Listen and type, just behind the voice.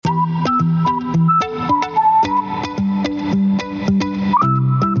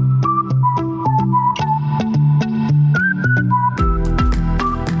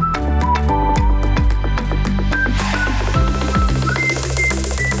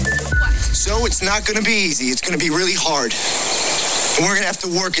know it's not going to be easy. It's going to be really hard. And we're going to have to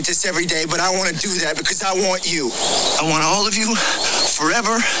work at this every day, but I want to do that because I want you. I want all of you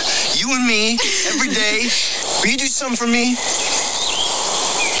forever, you and me, every day. Will you do something for me?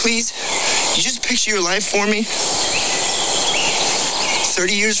 Please? You just picture your life for me?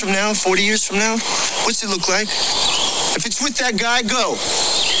 30 years from now, 40 years from now? What's it look like? If it's with that guy, go.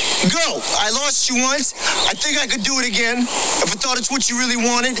 Go! I lost you once. I think I could do it again if I thought it's what you really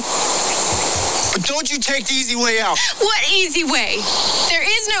wanted. But don't you take the easy way out. What easy way? There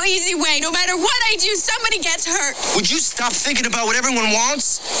is no easy way. No matter what I do, somebody gets hurt. Would you stop thinking about what everyone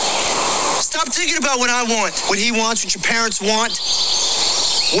wants? Stop thinking about what I want, what he wants, what your parents want.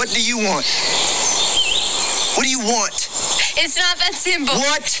 What do you want? What do you want? It's not that simple.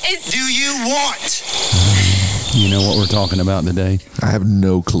 What do you want? You know what we're talking about today? I have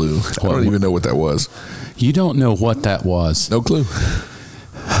no clue. I don't even know what that was. You don't know what that was? No clue.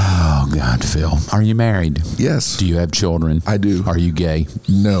 Oh, God, Phil. Are you married? Yes. Do you have children? I do. Are you gay?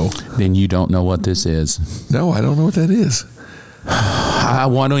 No. Then you don't know what this is. No, I don't know what that is. I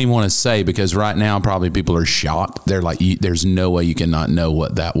don't even want to say, because right now probably people are shocked. They're like, there's no way you cannot know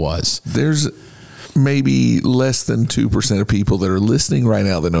what that was. There's maybe less than 2% of people that are listening right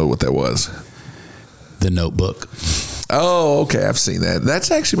now that know what that was. The Notebook. Oh, okay. I've seen that. That's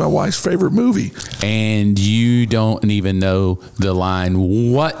actually my wife's favorite movie. And you don't even know the line,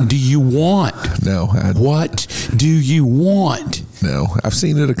 what do you want? No. What do you want? No. I've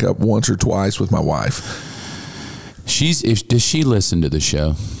seen it once or twice with my wife. Does she listen to the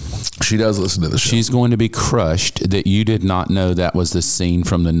show? She does listen to the show. She's going to be crushed that you did not know that was the scene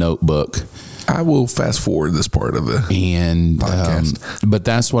from The Notebook. I will fast forward this part of the podcast. But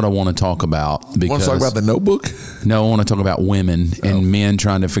that's what I want to talk about. You want to talk about The Notebook? No, I want to talk about women and men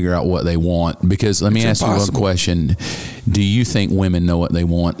trying to figure out what they want. Because let me ask you one question. Do you think women know what they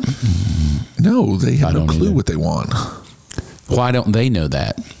want? No, they have no clue what they want. Why don't they know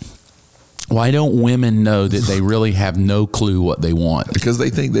that? Why don't women know that they really have no clue what they want? Because they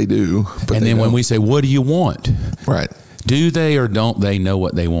think they do. But and then when we say, what do you want? Right. Do they or don't they know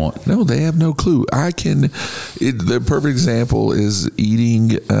what they want? No, they have no clue. The perfect example is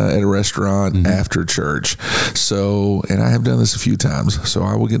eating at a restaurant after church. So, and I have done this a few times. So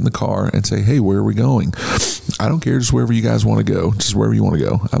I will get in the car and say, hey, where are we going? I don't care, just wherever you guys want to go, just wherever you want to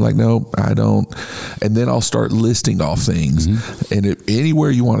go. I'm like, no, I don't. And then I'll start listing off things. And if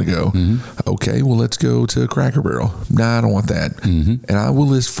anywhere you want to go, okay, well, let's go to Cracker Barrel. Nah, I don't want that. And I will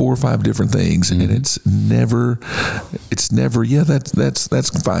list 4 or 5 different things. And it's never, yeah,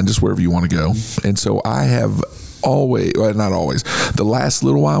 that's fine, just wherever you want to go. And so I have always, well, not always, the last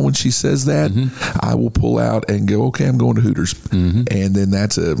little while when she says that, I will pull out and go, okay, I'm going to Hooters. And then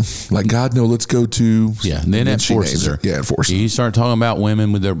that's like, God, no, let's go to. Yeah, and then it forces her. Yeah, it forces her. You start talking about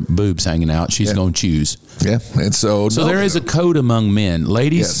women with their boobs hanging out, she's going to choose. Yeah, and so. So there is a code among men.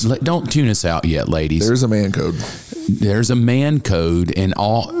 Ladies, don't tune us out yet, ladies. There's a man code. There's a man code in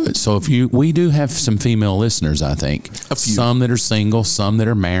all. So we do have some female listeners, I think. A few. Some that are single, some that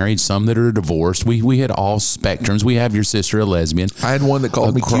are married, some that are divorced. We had all spectrums. We have your sister, a lesbian. I had one that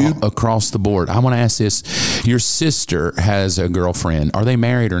called me cute. Across the board. I want to ask this. Your sister has a girlfriend. Are they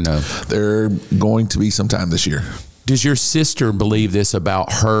married or no? They're going to be sometime this year. Does your sister believe this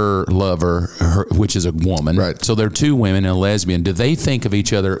about her lover, which is a woman? Right. So they're 2 women and a lesbian. Do they think of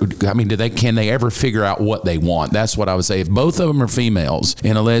each other? I mean, can they ever figure out what they want? That's what I would say. If both of them are females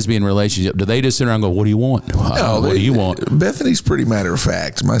in a lesbian relationship, do they just sit around and go, what do you want? No, what do you want? Bethany's pretty matter of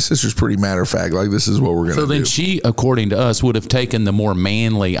fact. My sister's pretty matter of fact. Like, this is what we're going to do. So then she, according to us, would have taken the more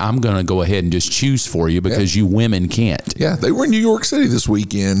manly, I'm going to go ahead and just choose for you because you women can't. Yeah. They were in New York City this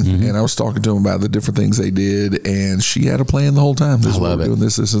weekend, and I was talking to them about the different things they did, and she had a plan the whole time. I love it. Doing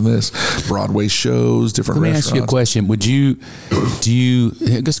this and this. Broadway shows, different restaurants. Let me ask you a question.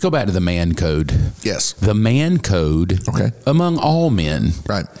 Let's go back to the man code. Yes. The man code among all men.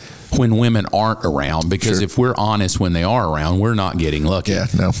 Right. When women aren't around, because if we're honest, when they are around, we're not getting lucky. Yeah,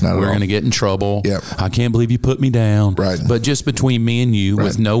 no, not at all. We're going to get in trouble. Yep. I can't believe you put me down. Right. But just between me and you,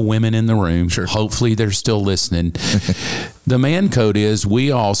 with no women in the room, sure. Hopefully they're still listening. The man code is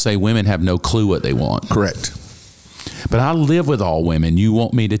we all say women have no clue what they want. Correct. But I live with all women. You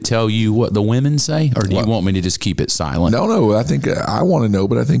want me to tell you what the women say, or do you want me to just keep it silent? No. I think I want to know,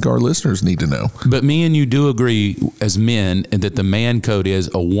 but I think our listeners need to know. But me and you do agree as men that the man code is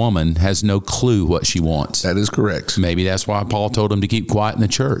a woman has no clue what she wants. That is correct. Maybe that's why Paul told him to keep quiet in the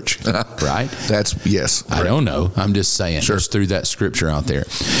church, right? Yes. I don't know. I'm just saying. Sure. Just threw that scripture out there.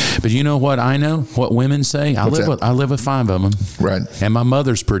 But you know what I know? What women say? I live with 5 of them. Right. And my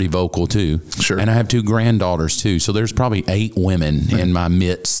mother's pretty vocal too. Sure. And I have 2 granddaughters too. So there's probably 8 women in my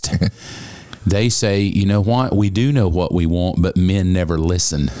midst. They say, you know what? We do know what we want, but men never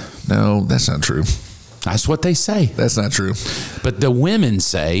listen. No, that's not true. That's what they say. That's not true. But the women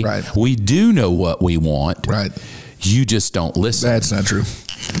say, right. we do know what we want. Right. You just don't listen. That's not true.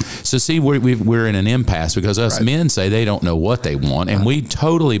 So see, we're in an impasse because us men say they don't know what they want, and we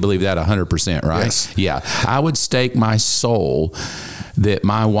totally believe that 100%, right? Yes. Yeah. I would stake my soul that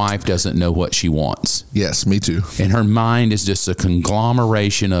my wife doesn't know what she wants. Yes, me too. And her mind is just a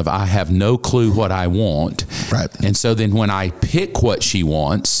conglomeration of, I have no clue what I want. Right. And so then when I pick what she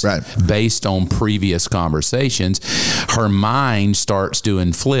wants, based on previous conversations, her mind starts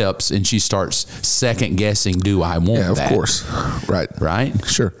doing flips and she starts second guessing, do I want that? Yeah, of course. Right. Right?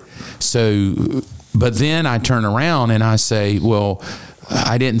 Sure. So, but then I turn around and I say, well,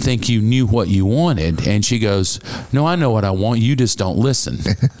 I didn't think you knew what you wanted. And she goes, no, I know what I want. You just don't listen.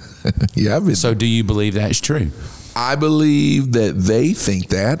 Yeah. So do you believe that's true? I believe that they think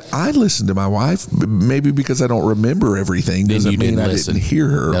that. I listen to my wife, maybe because I don't remember everything. Doesn't mean I didn't hear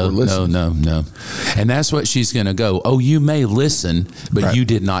her or listen. No. And that's what she's going to go, oh, you may listen, but you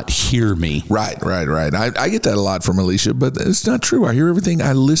did not hear me. Right. I get that a lot from Alicia, but it's not true. I hear everything.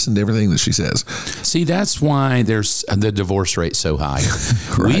 I listen to everything that she says. See, that's why there's the divorce rate so high.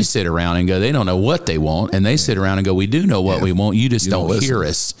 We sit around and go, they don't know what they want. And they sit around and go, we do know what we want. You just don't hear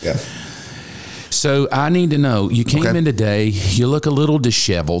us. Yeah. So I need to know, you came in today, you look a little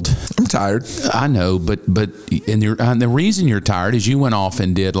disheveled. I'm tired. I know, but and the reason you're tired is you went off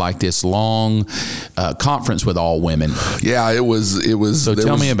and did like this long conference with all women. Yeah, it was. So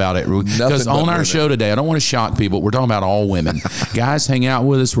tell me about it. Because on our show today, I don't want to shock people, we're talking about all women. Guys, hang out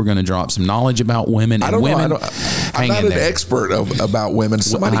with us. We're going to drop some knowledge about women. I'm not an expert about women.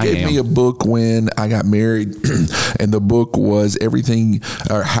 Somebody gave me a book when I got married, and the book was everything,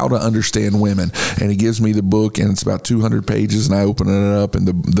 or how to understand women. And he gives me the book, and it's about 200 pages, and I open it up, and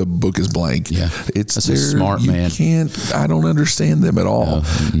the book is blank. Yeah, that's a smart man. I don't understand them at all.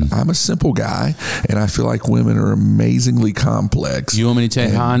 No. I'm a simple guy, and I feel like women are amazingly complex. You want me to tell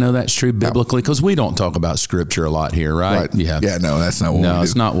you how I know that's true biblically? Because we don't talk about scripture a lot here, right? Yeah. No, that's not what we do. No,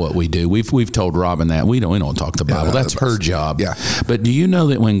 it's not what we do. We've told Robin that we don't talk the Bible. That's her job. Yeah. But do you know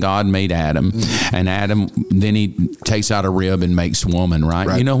that when God made Adam, and Adam, then he takes out a rib and makes woman,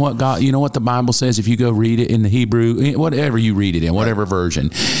 right? You know what the Bible says, if you go read it in the Hebrew, whatever you read it in, whatever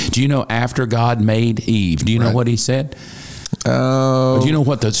version. Do you know after God made Eve, do you know what he said? Do you know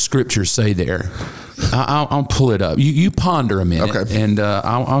what the scriptures say there? I'll pull it up. You ponder a minute, and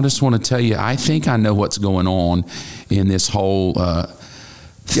I'll just want to tell you, I think I know what's going on in this whole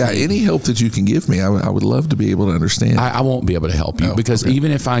any help that you can give me, I would love to be able to understand. I won't be able to help you because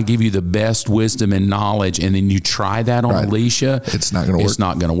even if I give you the best wisdom and knowledge and then you try that on Alicia, it's not going to work. It's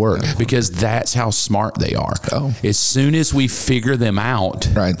not going to work because that's how smart they are. As soon as we figure them out,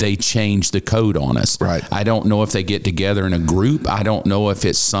 they change the code on us. I don't know if they get together in a group. I don't know if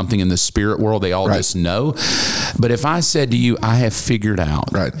it's something in the spirit world they all just know. But if I said to you, I have figured out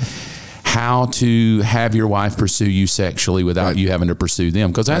how to have your wife pursue you sexually without you having to pursue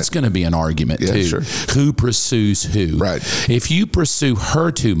them, because that's going to be an argument too. Sure. Who pursues who? If you pursue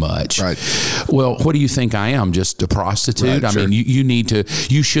her too much, well, what do you think I am? Just a prostitute? I mean,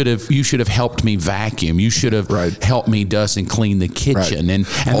 you should have helped me vacuum. You should have helped me dust and clean the kitchen and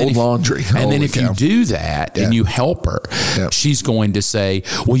fold laundry. And then if you do that and you help her, she's going to say,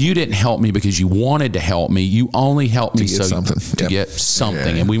 well, you didn't help me because you wanted to help me. You only helped me to get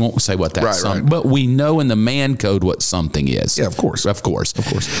something. And we won't say what that something. But we know in the man code what something is. Yeah, of course.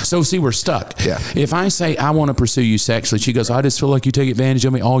 So see, we're stuck. Yeah. If I say, I want to pursue you sexually, she goes, I just feel like you take advantage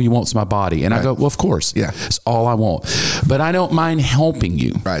of me. All you want is my body. And I go, well, of course. Yeah. It's all I want. But I don't mind helping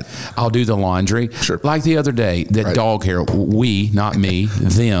you. I'll do the laundry. Sure. Like the other day, that dog hair, not me,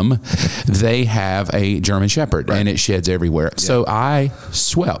 them, they have a German Shepherd and it sheds everywhere. Yeah. So I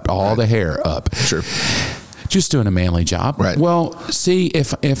swept all the hair up. Sure. Just doing a manly job. Well, see,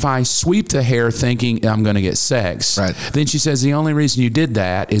 if I sweep the hair thinking I'm going to get sex, then she says, the only reason you did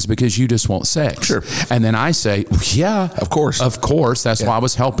that is because you just want sex. Sure. And then I say, yeah. Of course. That's why I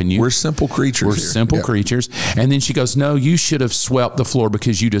was helping you. We're simple creatures. We're simple creatures. And then she goes, no, you should have swept the floor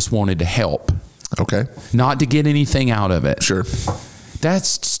because you just wanted to help. Okay. Not to get anything out of it. Sure.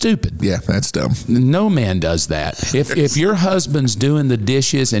 That's stupid. Yeah, that's dumb. No man does that. If your husband's doing the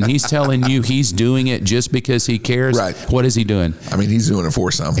dishes and he's telling you he's doing it just because he cares, what is he doing? I mean, he's doing it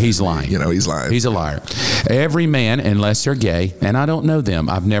for something. He's lying. He's lying. He's a liar. Every man, unless they're gay, and I don't know them,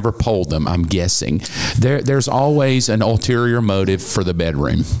 I've never polled them, I'm guessing, there's always an ulterior motive for the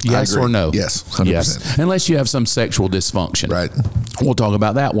bedroom. Yes or no? Yes, 100%. Yes. Unless you have some sexual dysfunction. We'll talk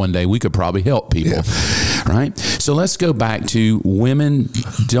about that one day. We could probably help people. Right? So let's go back to women women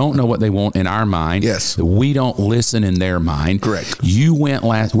don't know what they want in our mind. Yes. We don't listen in their mind. Correct. You went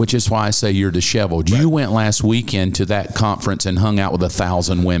which is why I say you're disheveled. Right. You went last weekend to that conference and hung out with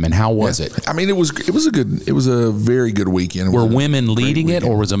 1,000 women. How was it? I mean, it was a very good weekend. Were women leading it,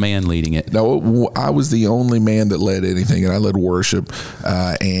 or was a man leading it? No, I was the only man that led anything, and I led worship.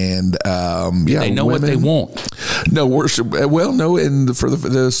 They know what they want. No worship. Well, no, and for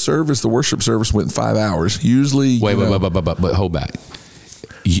the service, the worship service went 5 hours. Usually, wait, hold back.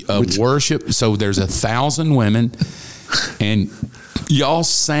 Worship. So there's 1,000 women, and y'all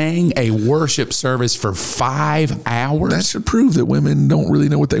sang a worship service for 5 hours. That should prove that women don't really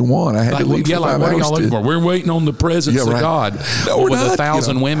know what they want. I had to look for 5 hours. What are y'all looking for? We're waiting on the presence of God. No, we're with not.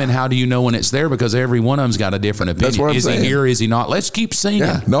 1,000 women, how do you know when it's there? Because every one of them's got a different opinion. That's what I'm saying. He here? Is he not? Let's keep singing.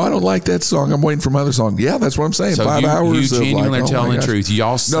 Yeah. No, I don't like that song. I'm waiting for my other song. Yeah, that's what I'm saying. So 5 hours. You genuinely are telling the truth.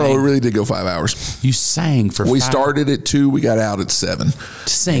 Y'all sang. No, it really did go 5 hours. You sang for 5 hours. We started at 2. We got out at 7.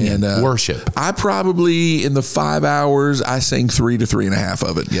 Singing, worship. I probably, in the 5 hours, I sang 3 to 3.5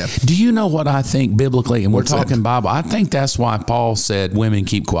 of it. Yeah. Do you know what I think biblically? And we're talking Bible. I think that's why Paul said women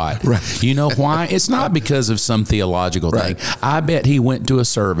keep quiet. Right. You know why? It's not because of some theological thing. I bet he went to a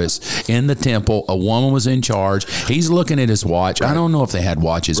service in the temple. A woman was in charge. He's looking at his watch. I don't know if they had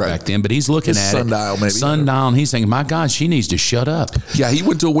watches back then, but he's looking at sundial, maybe. Sundial, and he's thinking, my God, she needs to shut up. Yeah, he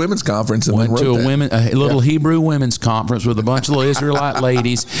went to a women's conference and went to a little Hebrew women's conference with a bunch of little Israelite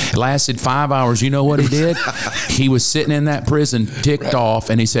ladies. It lasted 5 hours. You know what he did? He was sitting in that prison, ticked off,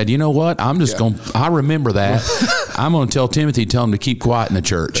 and he said, you know what? I'm just going to, I remember that. I'm going to tell Timothy, tell him to keep quiet in the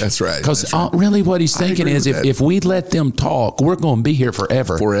church. That's right. Because really what he's thinking is if we let them talk, we're going to be here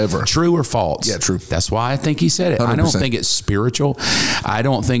forever. Forever. True or false? Yeah, true. That's why I think he said it. 100%. I don't think it's spiritual. I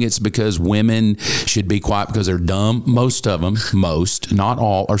don't think it's because women should be quiet because they're dumb. Most of them, not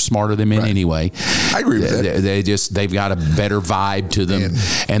all, are smarter than men anyway. I agree with that. They've got a better vibe to them,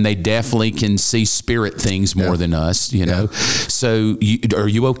 and they definitely can see spirit things more than us, you know. So are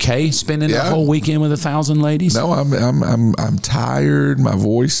you okay spending the whole weekend with 1,000 ladies? No, I'm tired. My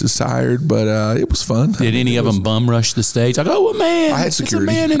voice is tired, but it was fun. Did any of them bum rush the stage? Like, oh man, I had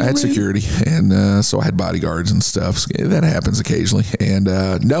security. Security, and so I had bodyguards and stuff. That happens occasionally. And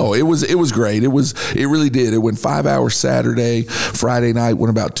no, it was great. It really did. It went 5 hours Saturday. Friday night went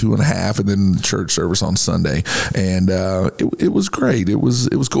about 2.5, and then church service on Sunday. And it was great. It was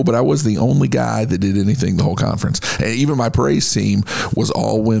cool. But I was the only guy that did anything the whole conference. And even my praise team was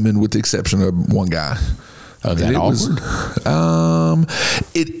all women, with the exception of one guy. That awkward?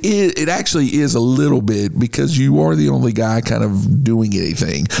 It actually is a little bit, because you are the only guy kind of doing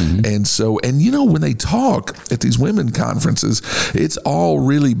anything. Mm-hmm. And you know, when they talk at these women conferences, it's all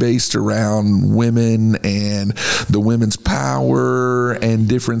really based around women and the women's power and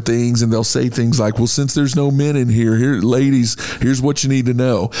different things. And they'll say things like, well, since there's no men in here, ladies, here's what you need to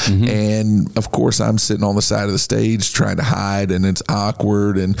know. Mm-hmm. And of course, I'm sitting on the side of the stage trying to hide, and it's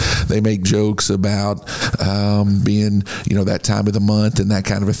awkward. And they make jokes about being, you know, that time of the month and that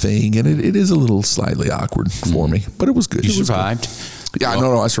kind of a thing. And it is a little slightly awkward for me, but it was good. You survived. Yeah,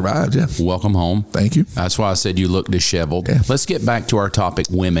 no, I survived. Yeah. Welcome home. Thank you. That's why I said you look disheveled. Yeah. Let's get back to our topic,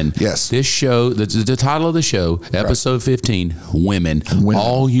 women. Yes. This show, the title of the show, episode 15, women.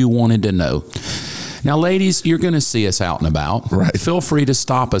 All you wanted to know. Now, ladies, you're going to see us out and about. Right. Feel free to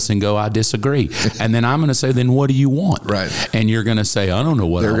stop us and go, I disagree. And then I'm going to say, then what do you want? Right. And you're going to say, I don't know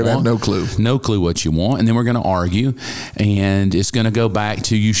what I want. They're going to have no clue. No clue what you want. And then we're going to argue. And it's going to go back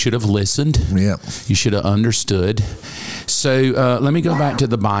to, you should have listened. Yeah. You should have understood. So let me go back to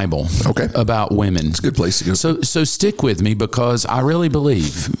the Bible. Okay. About women. It's a good place to go. So stick with me, because I really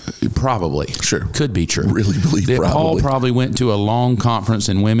believe, probably, could be true. Really believe that probably. Paul probably went to a long conference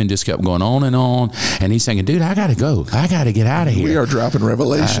and women just kept going on, and he's saying, dude, I got to go. I got to get out of here. We are dropping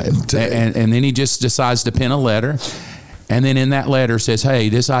Revelation today. And then he just decides to pen a letter. And then in that letter says, hey,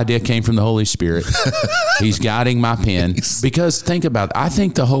 this idea came from the Holy Spirit. He's guiding my pen. Because think about it. I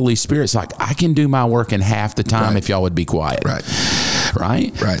think the Holy Spirit's like, I can do my work in half the time if y'all would be quiet. Right.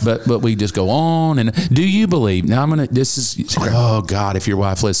 But we just go on. And do you believe, now oh God, if your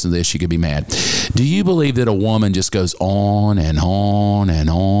wife listens to this, she could be mad. Do you believe that a woman just goes on and on and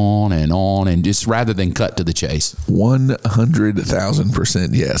on and on, and just rather than cut to the chase? 100,000%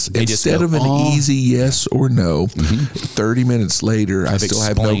 yes. Instead of an easy yes or no, 30 minutes later, I still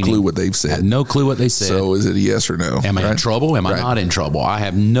have no clue what they've said. I have no clue what they said. So is it a yes or no? Am I in trouble? Am I not in trouble? I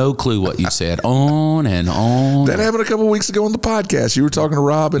have no clue what you said. On and on. That happened a couple of weeks ago on the podcast. you were talking to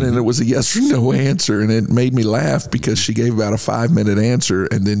Robin and it was a yes or no answer, and it made me laugh because she gave about a 5-minute answer,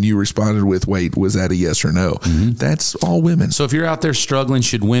 and then you responded with, wait, was that a yes or no? That's all women. So if you're out there struggling,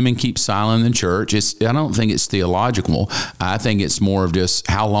 should women keep silent in church? I don't think it's theological. I think it's more of just,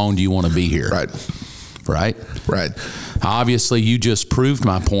 how long do you want to be here? Right. Obviously, you just proved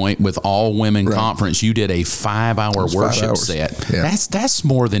my point with all women conference. You did a 5-hour worship set. Yeah. That's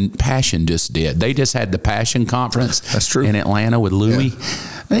more than Passion just did. They just had the Passion conference. That's true. In Atlanta with Louis.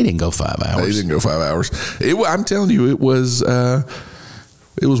 Yeah. They didn't go 5 hours. They didn't go 5 hours. I'm telling you, it was wild.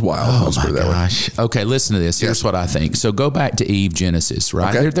 Oh my gosh. Okay, listen to this. Here's what I think. So go back to Eve, Genesis,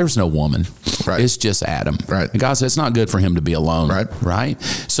 right? Okay. There's no woman. Right. It's just Adam. Right. And God said it's not good for him to be alone. Right.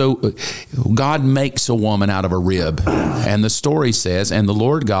 So God makes a woman out of a rib. And the story says, and the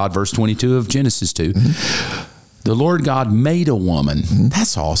Lord God, verse 22 of Genesis 2, the Lord God made a woman.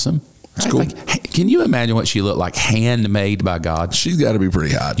 That's awesome. That's cool. Can you imagine what she looked like, handmade by God? She's got to be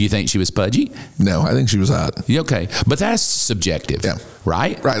pretty hot. You think she was pudgy? No, I think she was hot. Okay, but that's subjective. Yeah.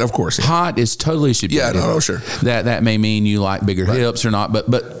 Right? Right, of course. Yeah. Hot is totally subjective. Yeah, no, sure. That may mean you like bigger hips or not, but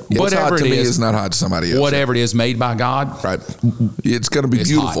whatever it is not hot to somebody else. Whatever it is made by God. Right. It's going to be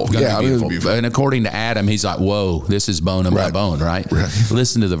beautiful. Yeah, beautiful. And according to Adam, he's like, whoa, this is bone of my bone, right?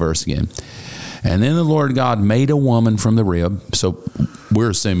 Listen to the verse again. And then the Lord God made a woman from the rib. So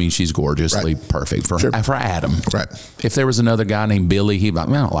we're assuming she's gorgeously perfect for Adam. Right. If there was another guy named Billy, he'd be like,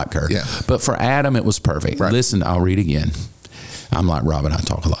 I don't like her. Yeah. But for Adam, it was perfect. Right. Listen, I'll read again. I'm like Robin, I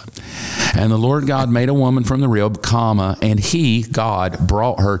talk a lot. And the Lord God made a woman from the rib, and he, God,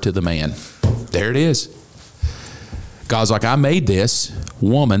 brought her to the man. There it is. God's like, I made this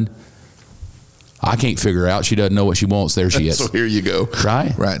woman. I can't figure out. She doesn't know what she wants. There she is. So here you go.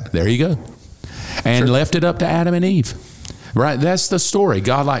 Right? Right. There you go. And left it up to Adam and Eve. Right? That's the story.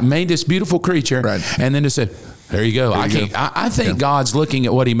 God made this beautiful creature and then just said, there you go. I think God's looking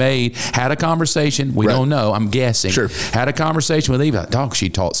at what he made, had a conversation. We don't know. I'm guessing. Had a conversation with Eve. Like, she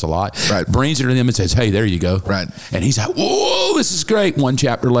talks a lot. Brings her to them and says, hey, there you go. Right. And he's like, whoa, this is great. One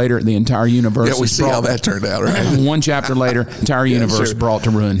chapter later, the entire universe. Yeah, we see how that turned out, right? One chapter later, entire universe brought to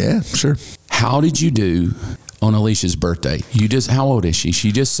ruin. Yeah, sure. How did you do on Alicia's birthday? How old is she?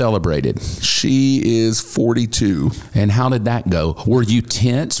 She just celebrated. She is 42. And how did that go? Were you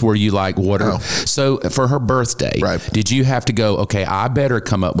tense? Were you like, what are... So for her birthday, did you have to go, okay, I better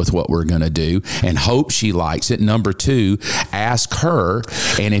come up with what we're going to do and hope she likes it? Number 2, ask her.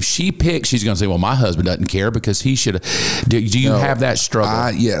 And if she picks, she's going to say, well, my husband doesn't care because he should... Do you have that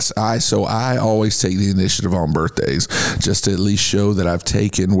struggle? Yes. So I always take the initiative on birthdays just to at least show that I've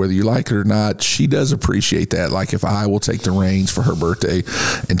taken, whether you like it or not. She does appreciate that. Like if I will take the reins for her birthday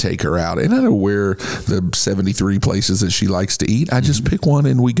and take her out, and I know where the 73 places that she likes to eat, I just pick one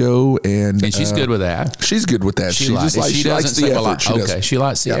and we go. And she's good with that. She's good with that. She likes the effort. She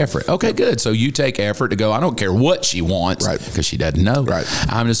likes the effort. Okay, good. So you take effort to go, I don't care what she wants because she doesn't know.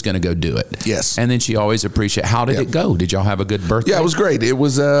 I'm just going to go do it. Yes. And then she always appreciates. How did it go? Did y'all have a good birthday? Yeah, it was great. It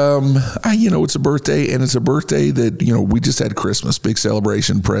was, it's a birthday, and it's a birthday that, we just had Christmas, big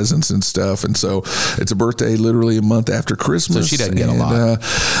celebration, presents and stuff. And so it's a birthday literally a month after Christmas. So she doesn't get a lot.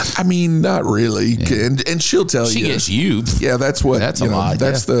 Not really. Yeah. And she'll tell you. She gets you. Yeah, that's what. That's a lot.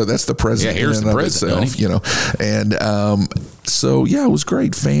 That's the present. Yeah, here's the present, itself, And so, it was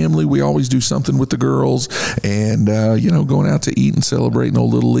great. Family, we always do something with the girls. And, going out to eat and celebrating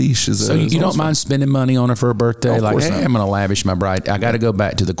old little leash. So you don't mind spending money on her for her birthday? I'm going to lavish my bride. I got to go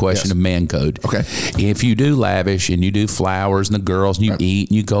back to the question of man code. Okay. If you do lavish and you do flowers and the girls and you eat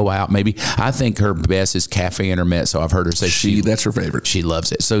and you go out, maybe I think her best is cafe intermezzo. I've heard her say that's her favorite. She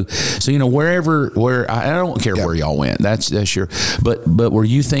loves it. So where I don't care where y'all went. That's sure. But were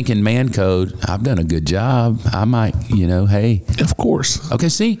you thinking man code? I've done a good job. I might, hey. Of course. Okay.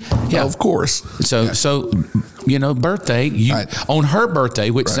 See. Yeah. Of course. So birthday. On her birthday,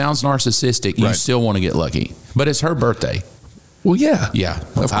 which sounds narcissistic, you still want to get lucky, but it's her birthday. Well, yeah.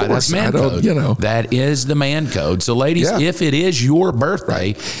 Of course. That's man code. That is the man code. So, ladies, if it is your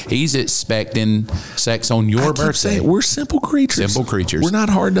birthday, he's expecting sex on your birthday. We're simple creatures. We're not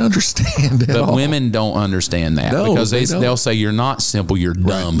hard to understand at all. But women don't understand that because they'll say you're not simple, you're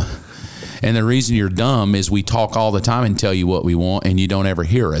dumb. And the reason you're dumb is we talk all the time and tell you what we want and you don't ever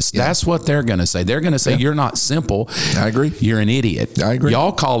hear us. Yeah. That's what they're going to say. They're going to say, you're not simple. I agree. You're an idiot. I agree.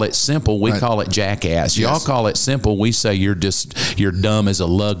 Y'all call it simple. We call it jackass. Y'all call it simple. We say you're dumb as a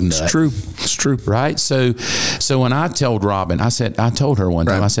lug nut. It's true. Right? So when I told Robin, I told her one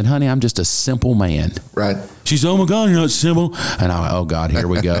time, I said, honey, I'm just a simple man. Right. She said, oh my God, you're not simple. And I went, oh God, here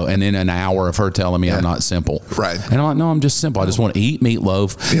we go. And then an hour of her telling me I'm not simple. Right. And I'm like, no, I'm just simple. I just want to eat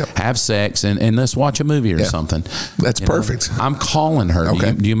meatloaf, have sex, text and let's watch a movie or something. That's perfect. I'm calling her.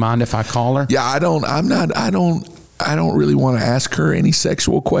 Okay. Do you mind if I call her? Yeah, I don't really want to ask her any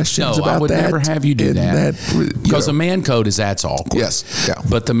sexual questions about that. I would never have you do that. Because the man code is that's all. Yes. Yeah.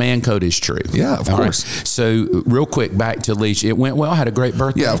 But the man code is true. Yeah, of course. Right. So real quick, back to Alicia. It went well. Had a great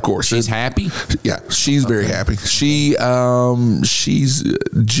birthday. Yeah, of course. She's happy. Yeah, she's very happy. She's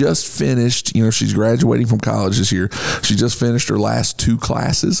just finished. She's graduating from college this year. She just finished her last 2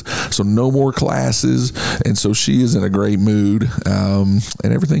 classes, so no more classes, and so she is in a great mood, and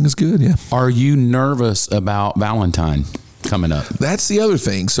everything is good. Yeah. Are you nervous about Valentine coming up? That's the other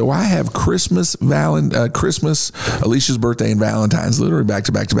thing. So I have Christmas, Alicia's birthday, and Valentine's literally back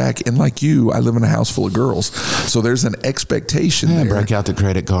to back to back. And like you, I live in a house full of girls, so there's an expectation there. Break out the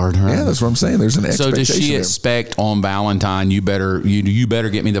credit card, right? Yeah, that's what I'm saying. There's an expectation. So does she expect on Valentine you better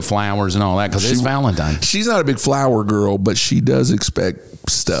get me the flowers and all that because it's Valentine? She's not a big flower girl, but she does expect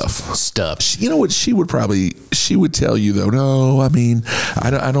stuff. You know what she would tell you though? No, I mean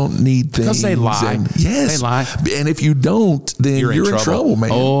I don't need things. Because they lie. Yes, they lie. And if you don't, then you're in trouble, man.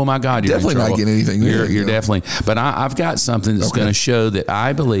 Oh my God, you're definitely in trouble. Not getting anything. You're definitely. But I've got something that's going to show that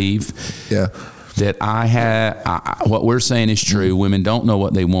I believe. Yeah. That what we're saying is true. Women don't know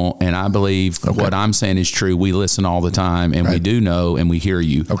what they want, and I believe what I'm saying is true. We listen all the time, and we do know, and we hear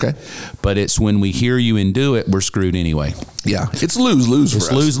you. Okay. But it's when we hear you and do it, we're screwed anyway. Yeah. It's lose-lose for us.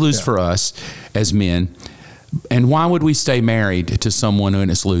 It's lose-lose for us as men. And why would we stay married to someone when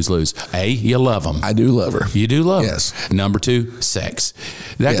it's lose-lose? A, you love them. I do love her. You do love her. Yes. Number 2, sex.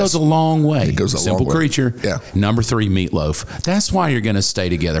 That goes a long way. It goes a Simple long way. creature. Yeah. Number 3, meatloaf. That's why you're going to stay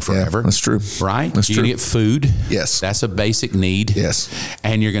together forever. Yeah, that's true. Right? That's you're true. going to get food. Yes. That's a basic need. Yes.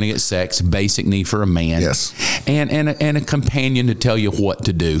 And you're going to get sex, basic need for a man. Yes. And a companion to tell you what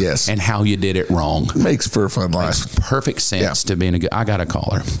to do. Yes. And how you did it wrong. Makes for a fun life. Makes perfect sense to being a good. I got to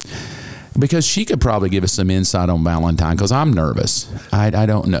call her. Because she could probably give us some insight on Valentine, because I'm nervous. I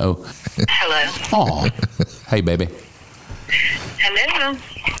don't know. Hello. Oh, hey, baby. Hello.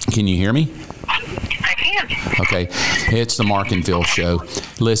 Can you hear me? I can. Okay. It's the Mark and Phil show.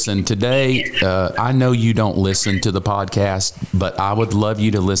 Listen, today, I know you don't listen to the podcast, but I would love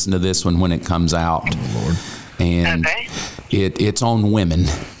you to listen to this one when it comes out. Oh, Lord. And it's on women.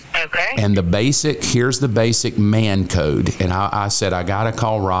 Okay. And here's the basic man code. And I said, I got to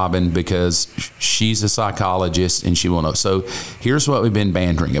call Robin because she's a psychologist and she will know. So here's what we've been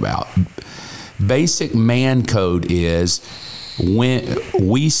bantering about. Basic man code is when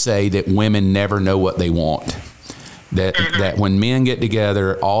we say that women never know what they want. That when men get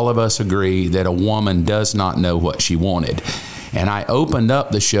together, all of us agree that a woman does not know what she wanted. And I opened up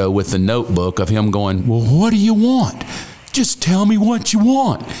the show with the notebook of him going, well, what do you want? Just tell me what you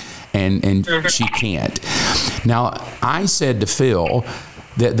want. And she can't. Now, I said to Phil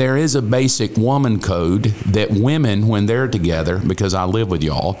that there is a basic woman code that women, when they're together, because I live with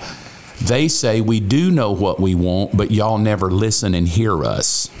y'all, they say we do know what we want, but y'all never listen and hear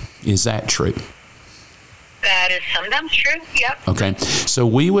us. Is that true? That is sometimes true. Yep. Okay. So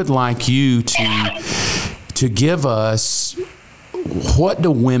we would like you to give us, what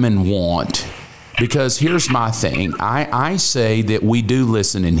do women want? Because here's my thing. I say that we do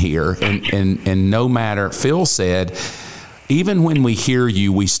listen and hear, and no matter, Phil said, even when we hear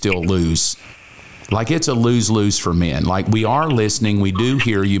you, we still lose. Like it's a lose-lose for men. Like we are listening, we do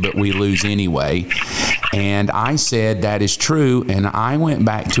hear you, but we lose anyway. And I said that is true, and I went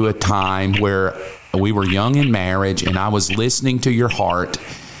back to a time where we were young in marriage, and I was listening to your heart,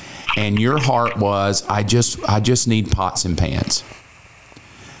 and your heart was, I just need pots and pans.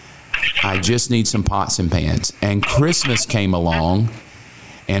 I just need some pots and pans. And Christmas came along,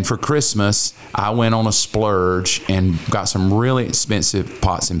 and for Christmas, I went on a splurge and got some really expensive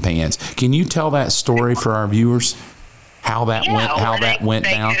pots and pans. Can you tell that story for our viewers? How that went down? It went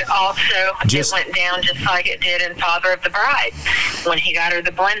down just like it did in Father of the Bride when he got her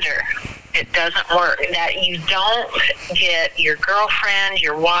the blender. It doesn't work. That you don't get your girlfriend,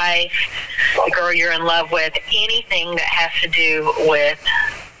 your wife, the girl you're in love with, anything that has to do with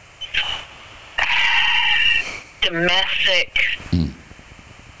domestic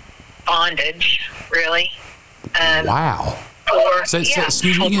bondage, really. Wow.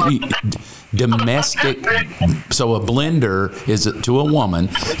 Excuse me. Domestic. So a blender is to a woman.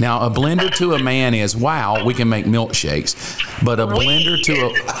 Now a blender to a man is, wow, we can make milkshakes. But a blender to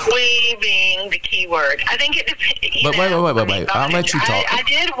a... We being the key word. I think it depends. But wait. I'll let you talk.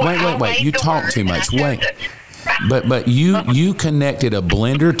 Wait. You talk too much. Wait. But you connected a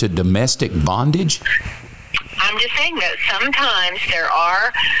blender to domestic bondage? I'm just saying that sometimes there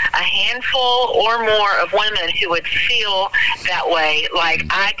are a handful or more of women who would feel that way, like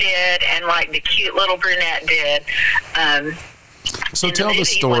I did, and like the cute little brunette did. So tell the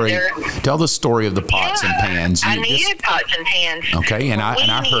story. Tell the story of the pots and pans. I needed pots and pans. Okay, and I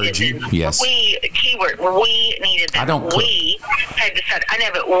heard you. Them. Yes. We needed them. I don't cook. We had decided. I know,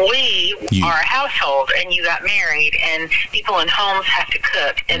 but we are a household, and you got married, and people in homes have to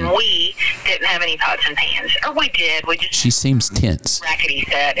cook, and we didn't have any pots and pans, or we did. We just. She seems tense. Rackety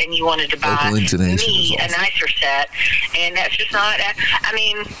set, and you wanted to buy me a nicer set, and that's just not. I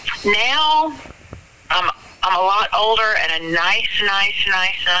mean, now I'm a lot older, and a nice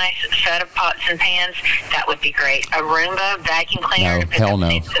set of pots and pans, that would be great. A Roomba vacuum cleaner No, to pick hell up no.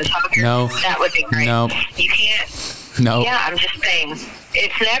 things and tuggers, No. that would be great. No. You can't. No. Yeah, I'm just saying.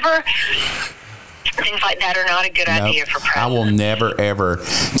 It's never. Things like that are not a good idea for presents. I will never, ever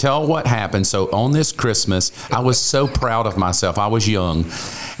tell what happened. So on this Christmas, I was so proud of myself. I was young,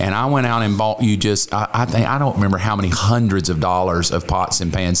 and I went out and bought you I don't remember how many hundreds of dollars of pots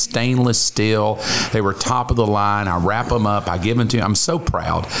and pans, stainless steel. They were top of the line. I wrap them up. I give them to you. I'm so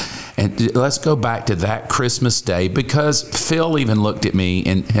proud. And let's go back to that Christmas day, because Phil even looked at me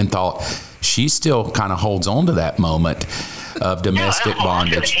and thought, she still kind of holds on to that moment of domestic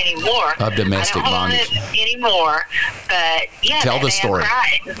bondage. Of domestic bondage. Anymore, but yeah. Tell the story.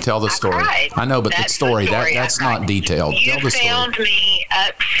 Tell the story. I know, but that's that's not detailed. You Tell the story. found me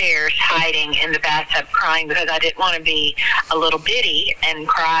upstairs hiding in the bathtub crying because I didn't want to be a little bitty and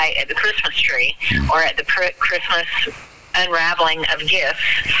cry at the Christmas tree or at the Christmas unraveling of gifts.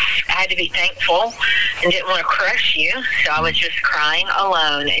 I had to be thankful and didn't want to crush you, so I was just crying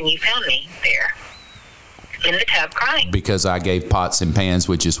alone, and you found me there in the tub crying. Because I gave pots and pans,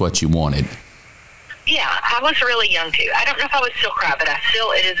 which is what you wanted. Yeah, I was really young too. I don't know if I would still cry, but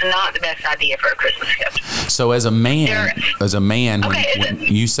it is not the best idea for a Christmas gift. So as a man, when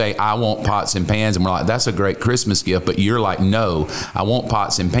you say, I want pots and pans, and we're like, that's a great Christmas gift, but you're like, no, I want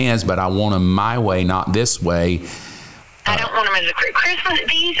pots and pans, but I want them my way, not this way. I don't want them as a Christmas.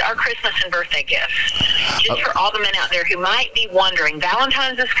 These are Christmas and birthday gifts. Just for all the men out there who might be wondering,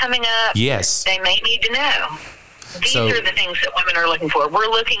 Valentine's is coming up. Yes. They may need to know. These are the things that women are looking for. We're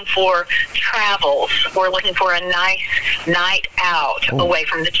looking for travels. We're looking for a nice night out away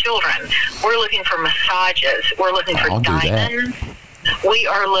from the children. We're looking for massages. We're looking for diamonds. We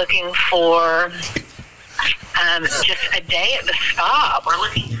are looking for just a day at the spa. We're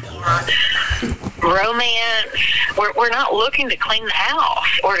looking for romance. We're not looking to clean the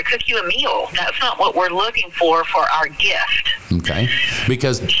house or to cook you a meal. That's not what we're looking for our gift. Okay.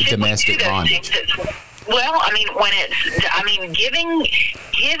 Because domestic bondage. Well, I mean,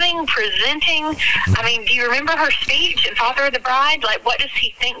 giving, presenting. I mean, do you remember her speech in Father of the Bride? Like, what does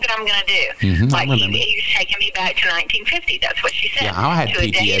he think that I'm going to do? Mm-hmm, like, he's taking me back to 1950. That's what she said. Yeah, I had to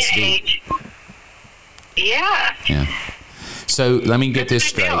PTSD. Yeah. So let me get this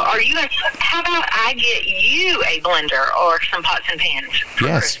straight. How about I get you a blender or some pots and pans for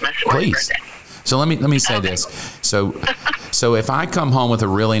Christmas or please. birthday? So let me say this. So if I come home with a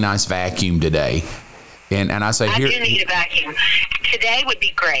really nice vacuum today, and I say, I do need a vacuum. Today would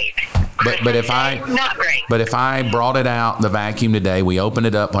be great. But if not great. But if I brought it out, the vacuum today, we opened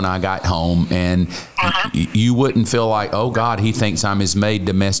it up when I got home, and you wouldn't feel like, oh God, he thinks I'm his maid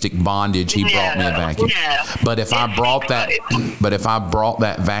domestic bondage. He brought me a vacuum. No. But if I brought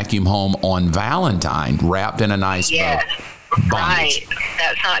that vacuum home on Valentine, wrapped in a nice bow. Bondage. Right.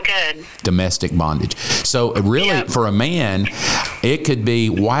 That's not good. Domestic bondage. So really, for a man, it could be,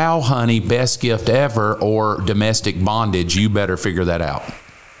 wow, honey, best gift ever, or domestic bondage. You better figure that out.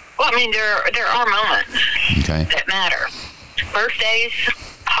 Well, I mean, there are moments that matter. Birthdays,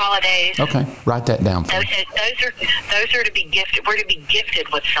 holidays. Okay, write that down for me. Those are to be gifted. We're to be gifted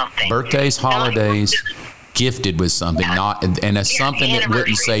with something. Birthdays, holidays, gifted with something, and it's something that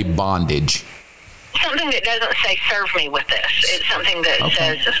wouldn't say bondage. Something that doesn't say serve me with this. It's something that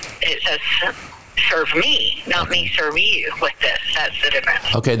says serve me, not me serve you with this. That's the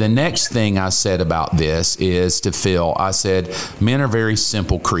difference. Okay, the next thing I said about this is to Phil. I said, men are very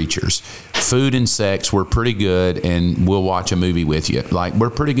simple creatures. Food and sex, we're pretty good, and we'll watch a movie with you. Like, we're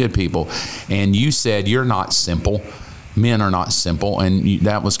pretty good people. And you said, you're not simple. Men are not simple, and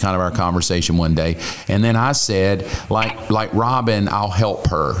that was kind of our conversation one day. And then I said, like Robin, I'll help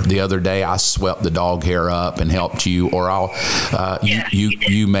her. The other day, I swept the dog hair up and helped you, or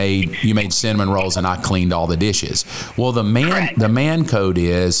you made cinnamon rolls and I cleaned all the dishes. Well, the man code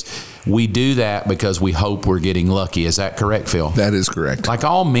is, we do that because we hope we're getting lucky. Is that correct, Phil? That is correct. Like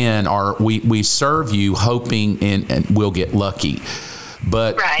all men are, we serve you hoping and we'll get lucky.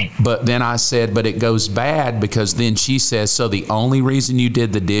 But Right. But then I said, but it goes bad because then she says, so the only reason you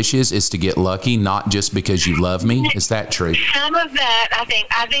did the dishes is to get lucky, not just because you love me. Is that true? Some of that, I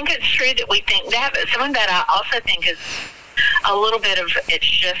think it's true that we think that, but some of that I also think is a little bit of, it's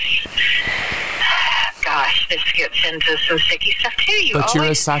just, gosh, this gets into some sticky stuff too. But you're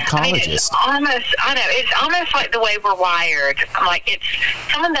a psychologist. It's almost like the way we're wired. Like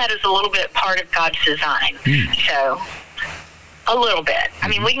some of that is a little bit part of God's design. So a little bit. I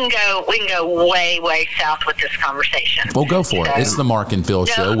mean, we can go way, way south with this conversation. Well, go for it. It's the Mark and Phil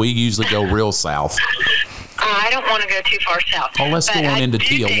show. We usually go real south. I don't want to go too far south. Oh, let's go on into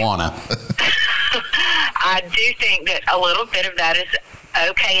Tijuana. I do think that a little bit of that is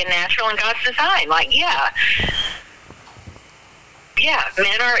okay and natural in God's design. Like, yeah,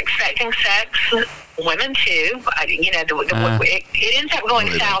 men are expecting sex, women too. It ends up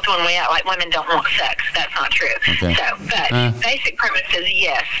going south when we act like women don't want sex. That's not true. Okay. But basic premise is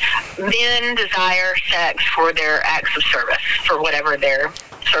yes, men desire sex for their acts of service, for whatever they're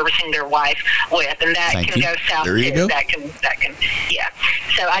servicing their wife with, and that can go south there you too. go. That can, yeah.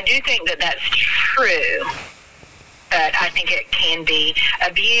 So I do think that that's true. But I think it can be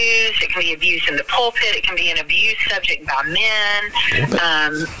abused. It can be abused in the pulpit. It can be an abuse subject by men.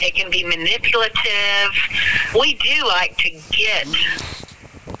 It can be manipulative. We do like to get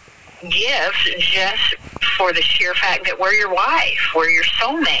gifts just for the sheer fact that we're your wife, we're your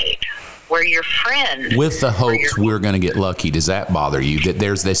soulmate, we're your friend. With the hopes we're going to get lucky. Does that bother you? That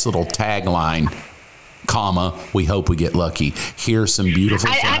there's this little tagline, comma, we hope we get lucky. Here's some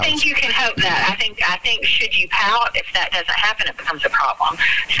beautiful flowers. I think you can hope that. I think should you pout, if that doesn't happen, it becomes a problem.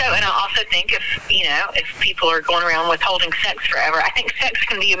 So, and I also think if people are going around withholding sex forever, I think sex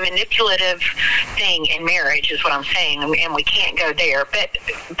can be a manipulative thing in marriage, is what I'm saying, and we can't go there. But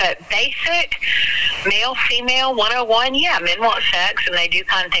basic male female 101, yeah, men want sex and they do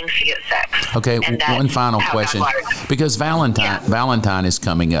kind things to get sex. Okay, one final question, because Valentine is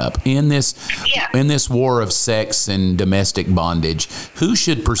coming up in this war of sex and domestic bondage. Who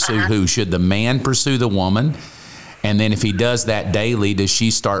should pursue who? Should the man pursue the woman? And then if he does that daily, does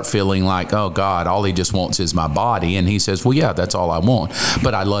she start feeling like, oh God, all he just wants is my body? And he says, well, yeah, that's all I want,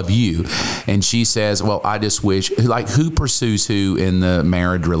 but I love you. And she says, well, I just wish, like, who pursues who in the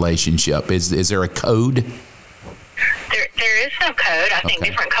marriage relationship? Is there a code? There is no code. I think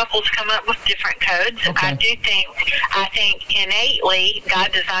different couples come up with different codes. Okay. I think innately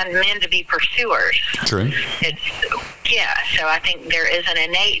God designed men to be pursuers. True. So I think there is an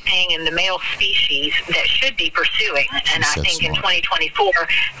innate thing in the male species that should be pursuing. And I think in 2024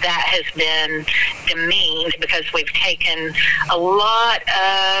 that has been demeaned because we've taken a lot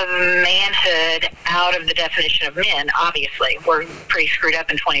of manhood out of the definition of men. Obviously, we're pretty screwed up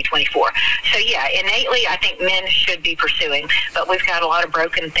in 2024. So yeah, innately I think men should be pursuing, but we've got a lot of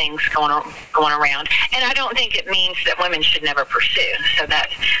broken things going around. And I don't think it means that women should never pursue. So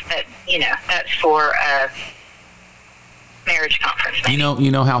that's for marriage conference. Maybe.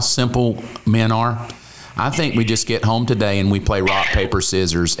 You know how simple men are? I think we just get home today and we play rock, paper,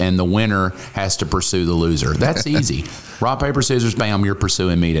 scissors, and the winner has to pursue the loser. That's easy. Rock, paper, scissors, bam, you're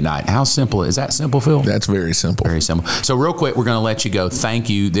pursuing me tonight. How simple is that? Simple, Phil? That's very simple. Very simple. So real quick, we're going to let you go. Thank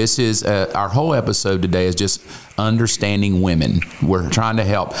you. This is our whole episode today is just understanding women. We're trying to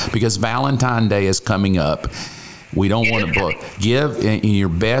help because Valentine's Day is coming up. We don't want to blow. Give in your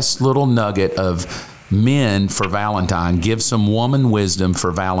best little nugget of men for Valentine. Give some woman wisdom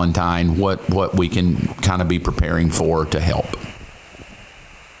for Valentine, what we can kind of be preparing for to help.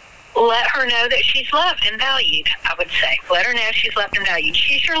 Let her know that she's loved and valued, I would say. Let her know she's loved and valued.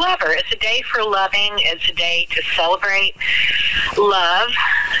 She's your lover. It's a day for loving. It's a day to celebrate love.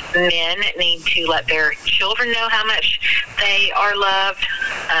 Men need to let their children know how much they are loved.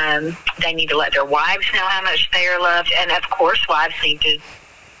 They need to let their wives know how much they are loved. And, of course, wives need to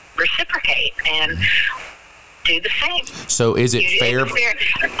reciprocate and do the same. So is it fair?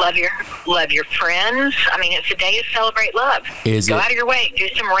 Love your friends. I mean, it's a day to celebrate love. Go out of your way. Do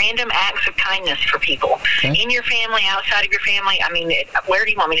some random acts of kindness for people. Okay. In your family, outside of your family. I mean, where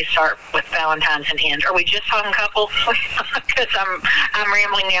do you want me to start with Valentine's and end? Are we just talking couples? Because I'm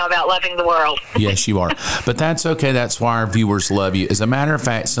rambling now about loving the world. Yes, you are. But that's okay. That's why our viewers love you. As a matter of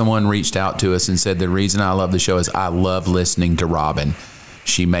fact, someone reached out to us and said, the reason I love the show is I love listening to Robin.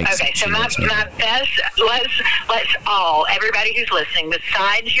 She makes okay, so my best, let's all, everybody who's listening,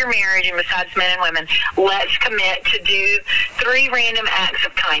 besides your marriage and besides men and women, let's commit to do 3 random acts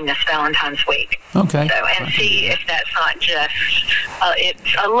of kindness Valentine's week. Okay. So, and see if that's not just,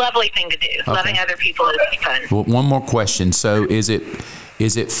 it's a lovely thing to do. Okay. Loving other people is fun. Well, one more question. So is it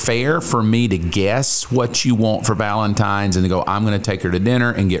is it fair for me to guess what you want for Valentine's and to go, I'm going to take her to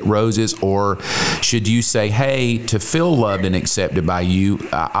dinner and get roses? Or should you say, hey, to feel loved and accepted by you,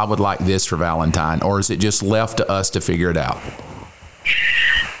 I would like this for Valentine? Or is it just left to us to figure it out?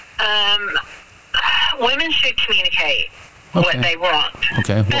 Women should communicate what they want.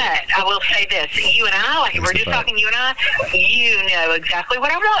 Okay. But I will say this, you and I, like we're just talking, you and I, you know exactly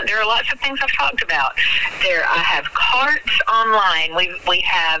what I want. There are lots of things I've talked about. I have carts online. We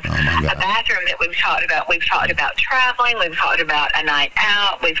have a bathroom that we've talked about. We've talked about traveling. We've talked about a night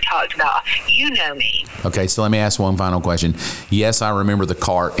out. We've talked about, you know me. Okay, so let me ask one final question. Yes, I remember the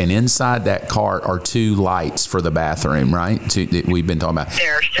cart, and inside that cart are 2 lights for the bathroom, right? That we've been talking about.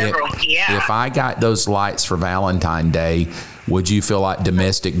 There are several, If I got those lights for Valentine's Day, would you feel like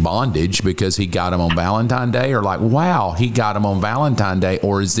domestic bondage because he got them on Valentine's Day? Or like, wow, he got them on Valentine's Day?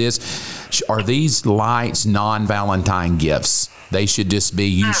 Or are these lights non-Valentine gifts? They should just be,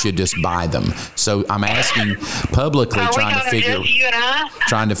 you should just buy them. So I'm asking publicly, trying to figure.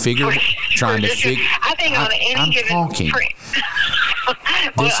 I think on any given. Talking.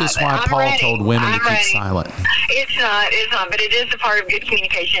 This is why Paul told women to keep silent. It's not, but it is a part of good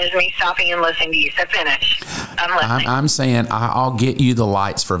communication is me stopping and listening to you. So finish. I'm listening. I'm saying I'll get you the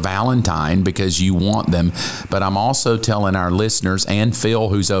lights for Valentine because you want them, but I'm also telling our listeners and Phil,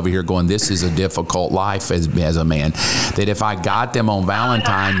 who's over here going, this is a difficult life as a man, that if I got them on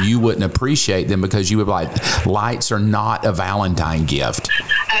Valentine, you wouldn't appreciate them because you would be like, lights are not a Valentine gift.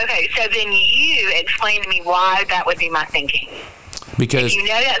 Okay, so then you explain to me why that would be my thinking. Because if you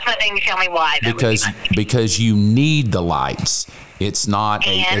know that's my thing, tell me why. Because you need the lights. It's not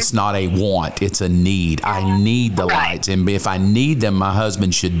a want. It's a need. I need the lights, and if I need them, my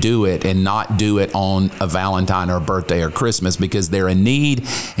husband should do it and not do it on a Valentine or a birthday or Christmas because they're a need,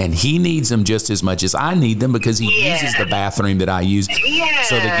 and he needs them just as much as I need them because he uses the bathroom that I use.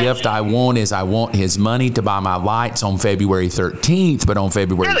 So the gift I want is I want his money to buy my lights on February 13th, but on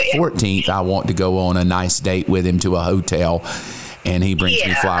February 14th, I want to go on a nice date with him to a hotel. And he brings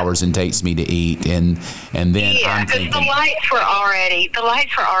me flowers and takes me to eat, and then I'm thinking the lights were already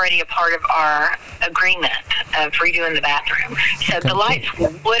a part of our agreement of redoing the bathroom. So the lights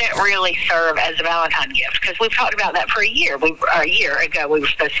wouldn't really serve as a Valentine gift because we've talked about that for a year. A year ago, we were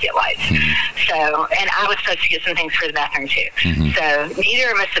supposed to get lights. So, and I was supposed to get some things for the bathroom too. So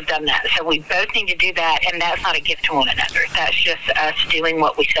neither of us have done that. So we both need to do that, and that's not a gift to one another. That's just us doing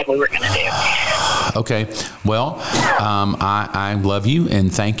what we said we were going to do. Okay. Well, I love you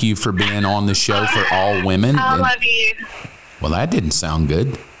and thank you for being on the show for all women. I love you. Well, that didn't sound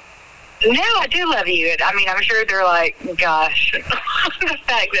good. No, I do love you. I mean, I'm sure they're like, gosh, the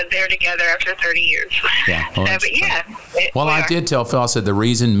fact that they're together after 30 years. Yeah. Well, Well, I did tell Phil, I said the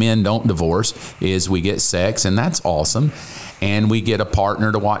reason men don't divorce is we get sex, and that's awesome. And we get a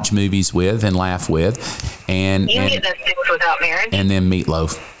partner to watch movies with and laugh with. And get those things without marriage. And then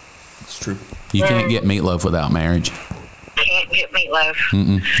meatloaf. It's true. You can't get meatloaf without marriage. Can't get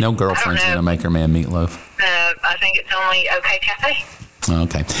meatloaf. No girlfriend's going to make her man meatloaf. I think it's only OK Cafe.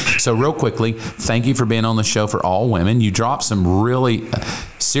 Okay. So real quickly, thank you for being on the show for all women. You dropped some really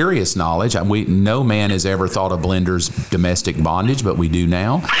serious knowledge. No man has ever thought of Blender's domestic bondage, but we do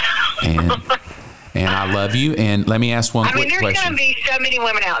now. And I love you. And let me ask one quick question. There's going to be so many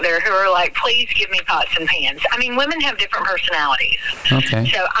women out there who are like, please give me pots and pans. I mean, women have different personalities. Okay.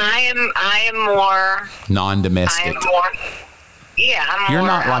 So I am more non-domestic. I'm more. You're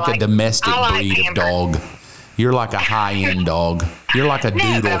not like a domestic breed of dog. You're like a high-end dog. You're like a doodle.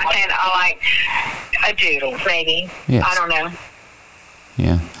 No, but I'm saying I like a doodle, maybe. Yes. I don't know.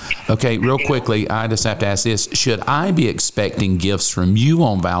 Yeah. Okay, real quickly, I just have to ask this. Should I be expecting gifts from you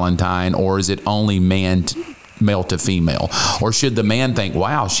on Valentine, or is it only male to female? Or should the man think,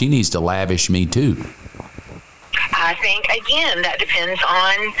 wow, she needs to lavish me too? I think, again, that depends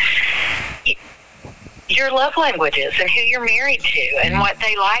on your love languages and who you're married to and what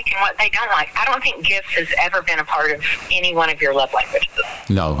they like and what they don't like. I don't think gifts has ever been a part of any one of your love languages.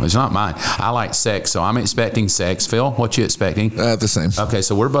 No, it's not mine. I like sex, so I'm expecting sex. Phil, what you expecting? The same. Okay,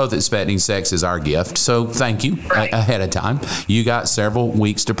 so we're both expecting sex as our gift. So thank you ahead of time. You got several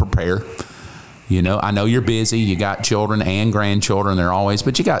weeks to prepare. You know, I know you're busy. You got children and grandchildren.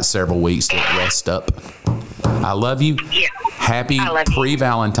 But you got several weeks to rest up. I love you. Yeah. Happy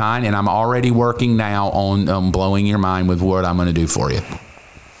pre-Valentine, and I'm already working now on blowing your mind with what I'm going to do for you.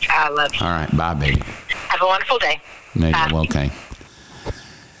 I love you. All right. Bye, baby. Have a wonderful day. Maybe. Okay.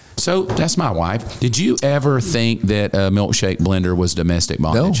 So that's my wife. Did you ever think that a milkshake blender was domestic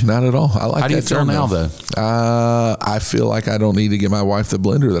bondage? No, not at all. I like that. How do you feel now, though? I feel like I don't need to get my wife the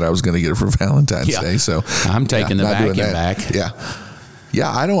blender that I was going to get her for Valentine's Day. So I'm taking the vacuum back. Yeah. Yeah,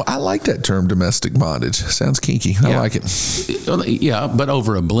 I like that term, domestic bondage. Sounds kinky. I like it. Yeah, but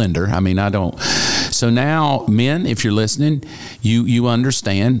over a blender. I mean, I don't. So now, men, if you're listening, you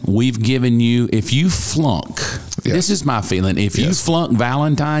understand. We've given you, if you flunk, this is my feeling. If you flunk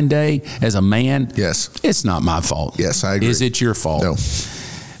Valentine's Day as a man, it's not my fault. Yes, I agree. Is it your fault? No.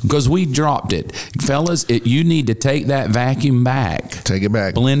 Because we dropped it. Fellas, you need to take that vacuum back. Take it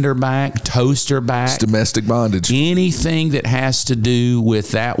back. Blender back, toaster back. It's domestic bondage. Anything that has to do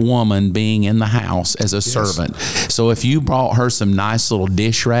with that woman being in the house as a servant. So if you brought her some nice little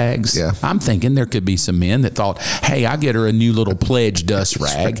dish rags, I'm thinking there could be some men that thought, hey, I get her a new little pledge dust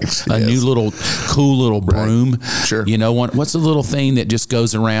rag, a new little cool little broom. Sure. You know, what's the little thing that just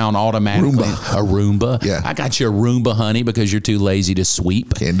goes around automatically? A Roomba. Yeah. I got you a Roomba, honey, because you're too lazy to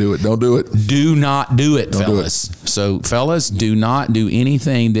sweep. Can't do it. Don't do it. Do not do it, Don't fellas. do it. So, fellas, do not do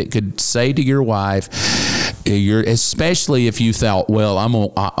anything that could say to your wife, especially if you thought, well,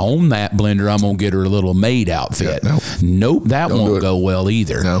 I own that blender, I'm going to get her a little maid outfit. Nope, that won't go well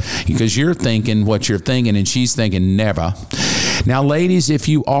either. No. Because you're thinking what you're thinking, and she's thinking never. Now, ladies, if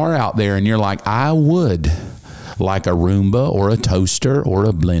you are out there and you're like, I would like a Roomba or a toaster or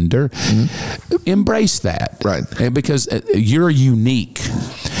a blender, embrace that. Right. Because you're unique.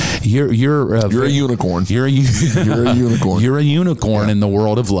 You're a unicorn. You're a unicorn. You're a unicorn in the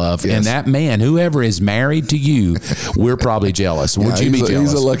world of love. And that man, whoever is married to you, we're probably jealous. Would you be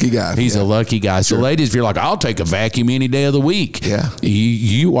jealous? He's a lucky guy. He's a lucky guy. So, ladies, if you're like, I'll take a vacuum any day of the week. Yeah.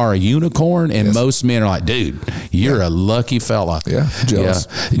 You are a unicorn, and most men are like, dude, you're a lucky fella. Yeah. Jealous.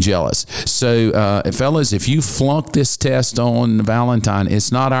 Yeah, jealous. So, fellas, if you flunk this test on Valentine,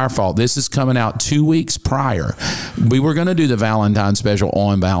 it's not our fault. This is coming out 2 weeks prior. We were going to do the Valentine special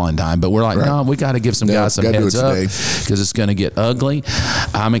on Valentine, but we're like, no, we got to give some guys some heads up because it's going to get ugly.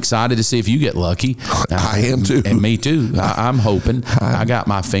 I'm excited to see if you get lucky. I am too. And me too. I'm hoping. I got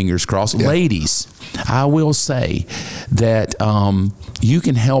my fingers crossed. Yeah. Ladies, I will say that you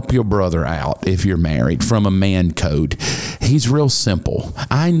can help your brother out if you're married from a man code. He's real simple.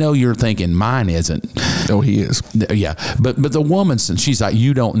 I know you're thinking mine isn't. Oh, he is. Yeah, but the woman, she's like,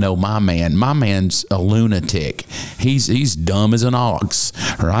 you don't know my man. My man's a lunatic. He's dumb as an ox,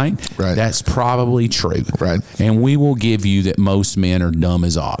 right? Right. That's probably true. Right. And we will give you that most men are dumb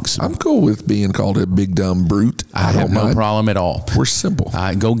as ox. I'm cool with being called a big dumb brute. I have no problem at all. We're simple.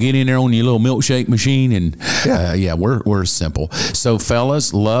 Go get in there on your little milkshake machine and we're simple. So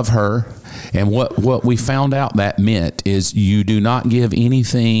fellas, love her. And what we found out that meant is you do not give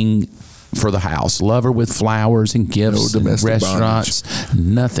anything for the house. Love her with flowers and gifts, and restaurants,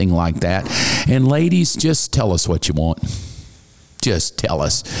 nothing like that. And ladies, just tell us what you want. Just tell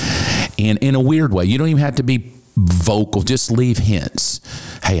us. And in a weird way, you don't even have to be vocal, just leave hints.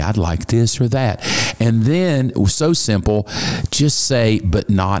 Hey, I'd like this or that. And then, so simple, just say, but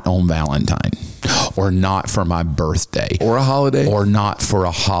not on Valentine, or not for my birthday, or a holiday, or not for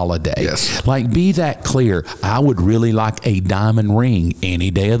a holiday. Yes. Like, be that clear. I would really like a diamond ring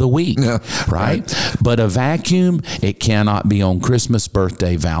any day of the week. Yeah. Right? But a vacuum, it cannot be on Christmas,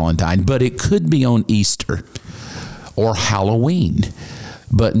 birthday, Valentine, but it could be on Easter or Halloween,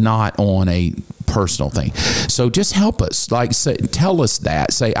 but not on a personal thing. So just help us. Like, say, tell us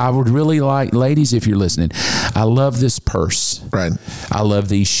that. Say, I would really like, ladies, if you're listening, I love this purse. Right. I love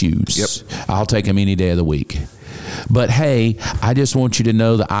these shoes. Yep. I'll take them any day of the week. But hey, I just want you to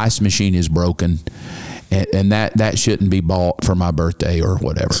know the ice machine is broken. And that shouldn't be bought for my birthday or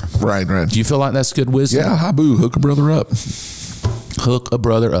whatever. Right. Do you feel like that's good wisdom? Yeah, habu, hook a brother up. Hook a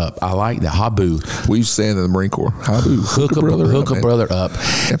brother up. I like that. Habu. We used to say in the Marine Corps. Habu. Hook a brother up.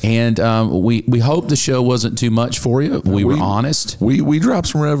 Yep. And we hope the show wasn't too much for you. We were honest. We dropped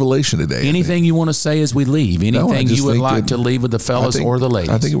some revelation today. Anything you want to say as we leave? Anything you would like to leave with the fellas or the ladies?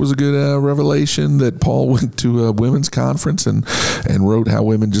 I think it was a good revelation that Paul went to a women's conference and wrote how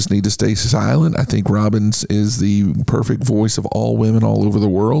women just need to stay silent. I think Robbins is the perfect voice of all women all over the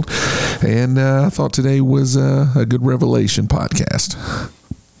world. And I thought today was a good revelation podcast.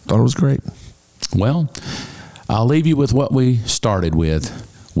 Thought it was great. Well, I'll leave you with what we started with.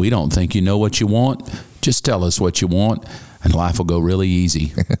 We don't think you know what you want. Just tell us what you want, and life will go really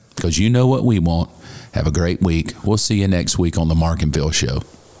easy because you know what we want. Have a great week. We'll see you next week on the Mark and Phil Show.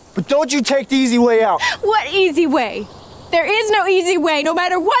 But don't you take the easy way out. What easy way? There is no easy way. No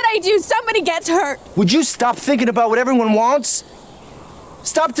matter what I do, somebody gets hurt. Would you stop thinking about what everyone wants?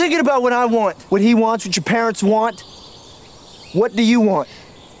 Stop thinking about what I want, what he wants, what your parents want. What do you want?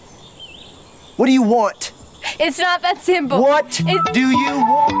 What do you want? It's not that simple. What do you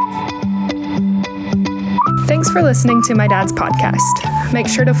want? Thanks for listening to my dad's podcast. make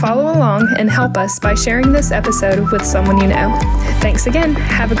sure to follow along and help us by sharing this episode with someone you know. Thanks again.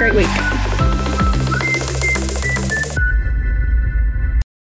 Have a great week.